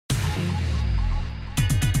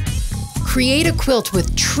Create a quilt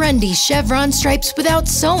with trendy chevron stripes without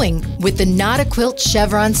sewing with the Knot-A-Quilt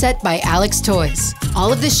Chevron set by Alex Toys.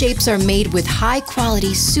 All of the shapes are made with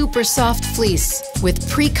high-quality, super soft fleece with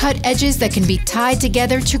pre-cut edges that can be tied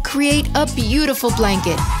together to create a beautiful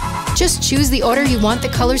blanket. Just choose the order you want the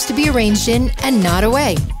colors to be arranged in and knot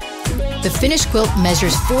away. The finished quilt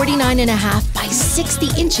measures 49.5 by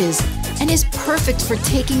 60 inches and is perfect for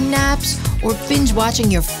taking naps or binge watching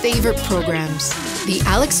your favorite programs. The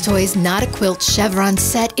Alex Toys Knot-A-Quilt Chevron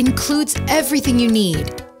set includes everything you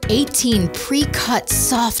need. 18 pre-cut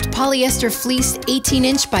soft polyester fleeced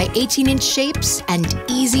 18-inch by 18-inch shapes and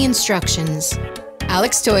easy instructions.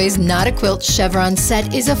 Alex Toys Knot-A-Quilt Chevron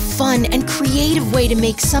set is a fun and creative way to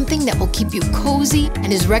make something that will keep you cozy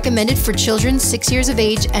and is recommended for children 6 years of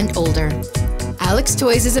age and older. Alex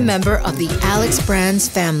Toys is a member of the Alex Brands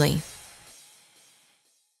family.